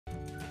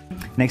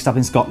Next up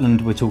in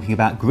Scotland, we're talking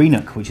about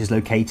Greenock, which is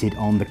located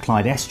on the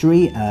Clyde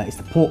estuary. It's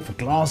the port for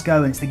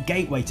Glasgow and it's the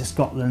gateway to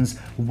Scotland's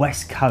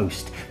west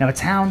coast. Now, the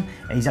town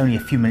is only a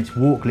few minutes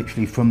walk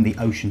literally from the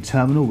ocean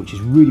terminal, which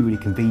is really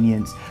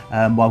convenient,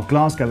 while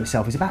Glasgow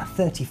itself is about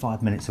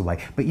 35 minutes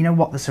away. But you know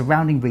what? The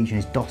surrounding region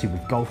is dotted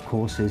with golf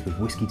courses, with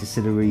whisky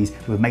distilleries,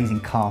 with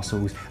amazing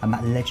castles and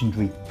that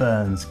legendary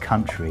Burns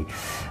country.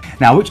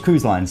 Now, which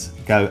cruise lines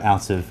go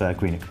out of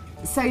Greenock?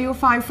 So you'll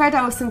find Fred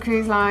Olsen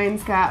Cruise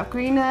Lines go out of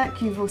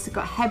Greenock. You've also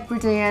got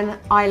Hebridean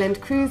Island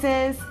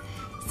Cruises,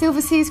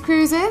 Silversea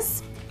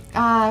Cruises,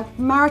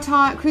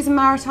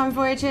 Maritime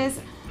voyages,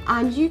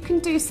 and you can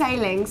do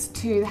sailings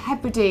to the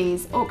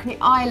Hebrides, Orkney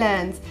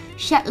Islands,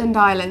 Shetland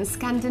Islands,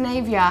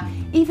 Scandinavia,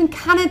 even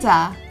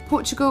Canada,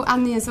 Portugal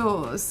and the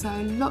Azores, so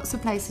lots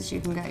of places you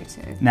can go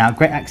to. Now,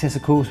 great access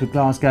of course with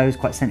Glasgow, is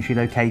quite centrally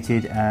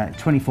located,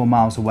 24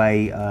 miles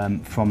away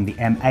from the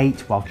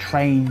M8, while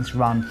trains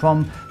run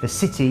from the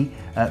city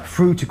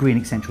through to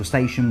Greenock Central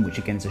Station, which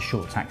again is a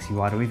short taxi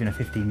ride or even a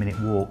 15-minute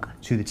walk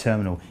to the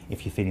terminal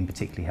if you're feeling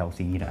particularly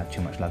healthy and you don't have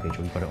too much luggage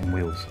or you've got it on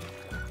wheels.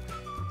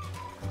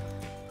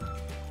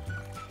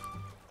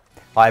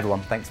 Hi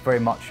everyone, thanks very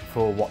much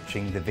for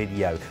watching the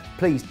video.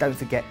 Please don't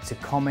forget to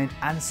comment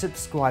and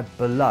subscribe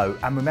below,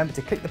 and remember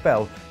to click the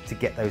bell to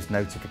get those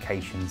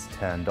notifications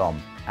turned on.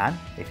 And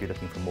if you're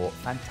looking for more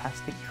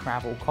fantastic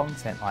travel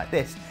content like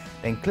this,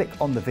 then click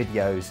on the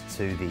videos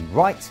to the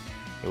right.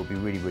 It will be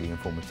really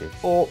informative.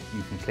 Or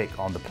you can click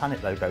on the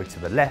planet logo to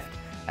the left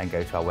and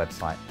go to our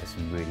website for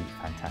some really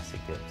fantastic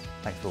deals.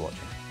 Thanks for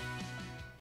watching.